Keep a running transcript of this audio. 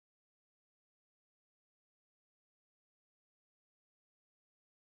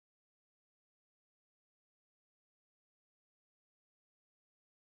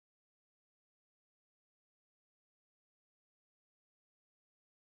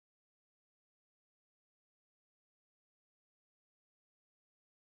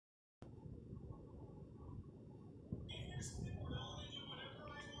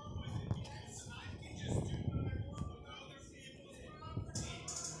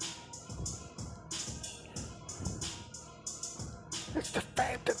It's the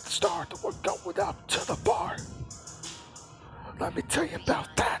fame that's the star that we're going up to the bar. Let me tell you about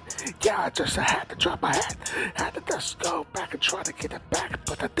that. Yeah, I just had to drop my hat. Had to just go back and try to get it back,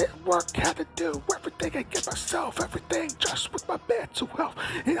 but that didn't work. Had to do everything and give myself everything just with my mental health.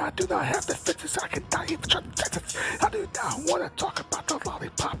 And I do not have the fixes. I can die even try to test it. I do not want to talk about the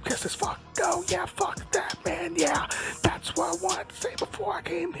lollipop kisses. Fuck no, yeah, fuck that, man. Yeah, that's what I wanted to say before I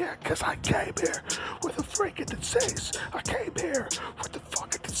came here. Cause I came here with a freaking disease. I came here with the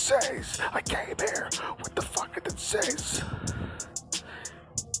fucking disease. I came here with the fucking disease.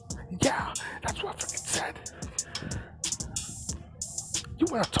 Yeah, that's what I freaking said. You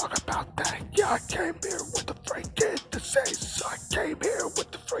wanna talk about that? Yeah, I came here with the freaking disease. I came here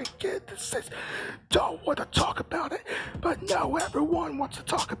with the freaking disease. Don't wanna talk about it, but no, everyone wants to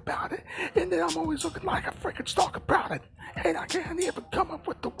talk about it. And then I'm always looking like a freaking stalk about it. And I can't even come up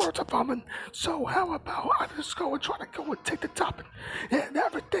with the words I'm humming. So how about I just go and try to go and take the topic. And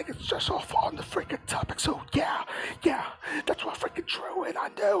everything is just off on the freaking topic. So yeah, that's what freaking true. And I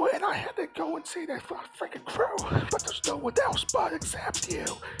knew, and I had to go and see that freaking crew. But there's no one else but except you.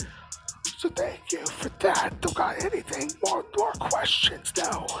 So thank you for that. Don't got anything more questions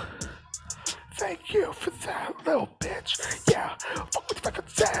now. Thank you for that, little bitch. Yeah, fuck what you fucking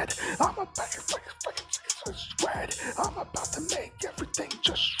said. I'm about to freaking shred. I'm about to make everything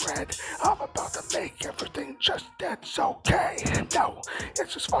just shred. I'm about to make everything just that's okay. No,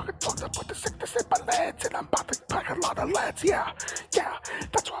 it's just fucking fucked up with the sickness in my legs, and I'm about to pack a lot of leads. Yeah,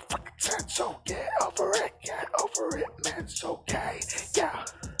 that's what I fucking said. So get over it, man. It's okay. Yeah.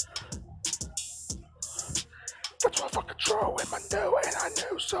 That's what I fucking drew in my new, and I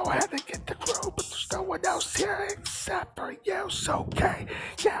knew, so I had to get the crew, but there's no one else here except for you, so okay,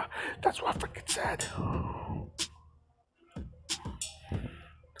 yeah, that's what I freaking said.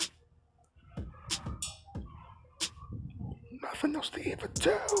 Nothing else to even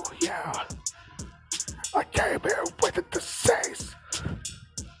do, yeah. I came here with a disease.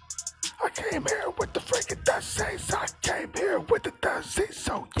 I came here with the freaking disease. I came here with the disease,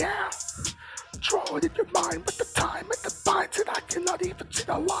 so yeah. Draw it in your mind with the time and the binds, and I cannot even see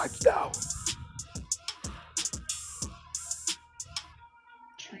the lines now.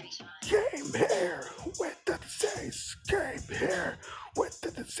 Came here with the disease. Came here with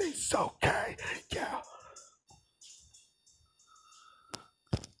the disease. Okay, yeah,